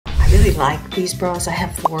really like these bras. I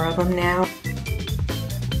have 4 of them now.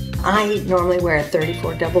 I normally wear a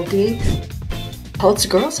 34 double D. Holds the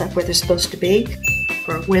girls up where they're supposed to be.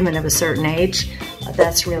 For women of a certain age,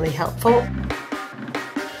 that's really helpful.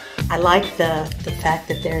 I like the fact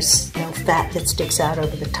that there's no fat that sticks out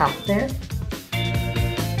over the top there.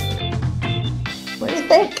 What do you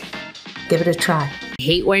think? Give it a try.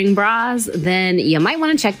 Hate wearing bras? Then you might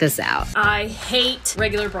want to check this out. I hate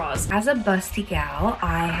regular bras. As a busty gal,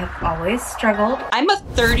 I have always struggled. I'm a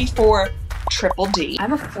 34 triple D.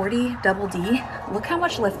 I'm a 40 double D. Look how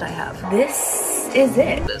much lift I have. This is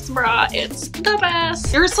it. This bra, it's the best.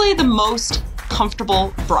 Seriously, the most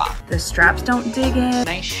comfortable bra. The straps don't dig in.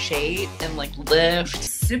 Nice shape and like lift.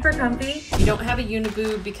 Super comfy. You don't have a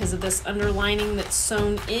uniboob because of this underlining that's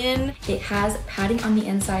sewn in. It has padding on the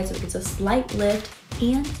inside so it gives a slight lift,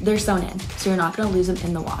 and they're sewn in, so you're not gonna lose them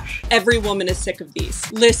in the wash. Every woman is sick of these.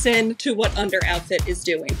 Listen to what UnderOutfit is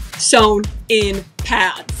doing. Sewn in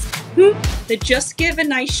pads. They just give a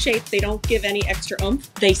nice shape. They don't give any extra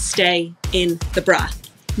oomph. They stay in the bra.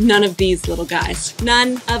 None of these little guys.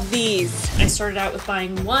 None of these. I started out with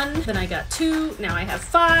buying 1, then I got 2, now I have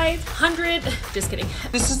 500. Just kidding.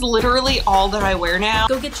 This is literally all that I wear now.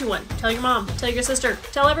 Go get you one. Tell your mom, tell your sister,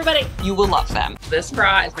 tell everybody. You will love them. This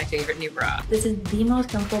bra is my favorite new bra. This is the most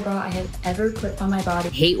comfortable bra I have ever put on my body.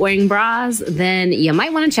 Hate wearing bras? Then you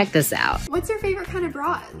might want to check this out. What's your favorite kind of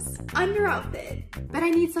bras? UnderOutfit. But I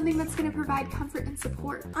need something that's going to provide comfort and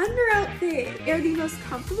support. UnderOutfit. They're the most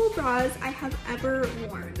comfortable bras I have ever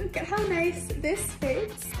worn. Look at how nice this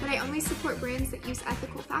fits. But I only support brands that use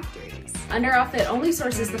ethical factories. UnderOutfit only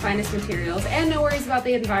sources the finest materials and no worries about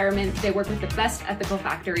the environment. They work with the best ethical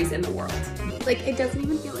factories in the world. Like, it doesn't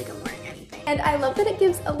even feel like I'm wearing anything. And I love that it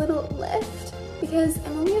gives a little lift because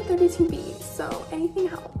I'm only at 32B, so anything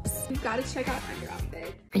helps. You've got to check out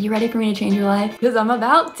UnderOutfit. Are you ready for me to change your life? Because I'm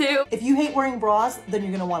about to. If you hate wearing bras, then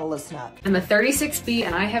you're gonna wanna listen up. I'm a 36B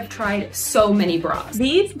and I have tried so many bras.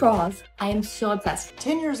 These bras, I am so obsessed.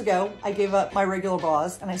 10 years ago, I gave up my regular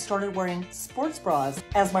bras and I started wearing sports bras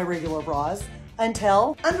as my regular bras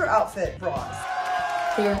until UnderOutfit bras.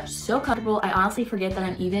 They're so comfortable, I honestly forget that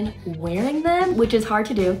I'm even wearing them, which is hard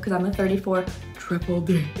to do because I'm a 34 triple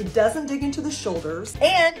D. It doesn't dig into the shoulders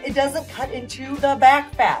and it doesn't cut into the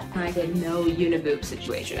back fat. I get no uniboob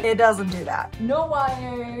situation. It doesn't do that. No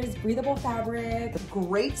wires, breathable fabric.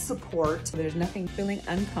 Great support. There's nothing feeling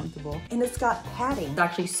uncomfortable. And it's got padding. It's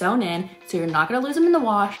actually sewn in, so you're not gonna lose them in the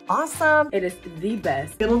wash. Awesome. It is the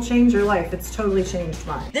best. It'll change your life. It's totally changed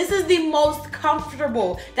mine. This is the most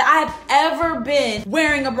comfortable that I've ever been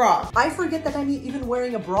wearing a bra. I forget that I'm even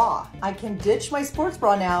wearing a bra. I can ditch my sports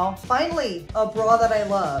bra now. Finally, a bra that I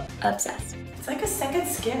love. Obsessed. It's like a second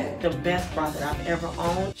skin. The best bra that I've ever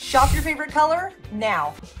owned. Shop your favorite color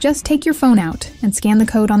now. Just take your phone out and scan the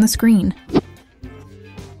code on the screen.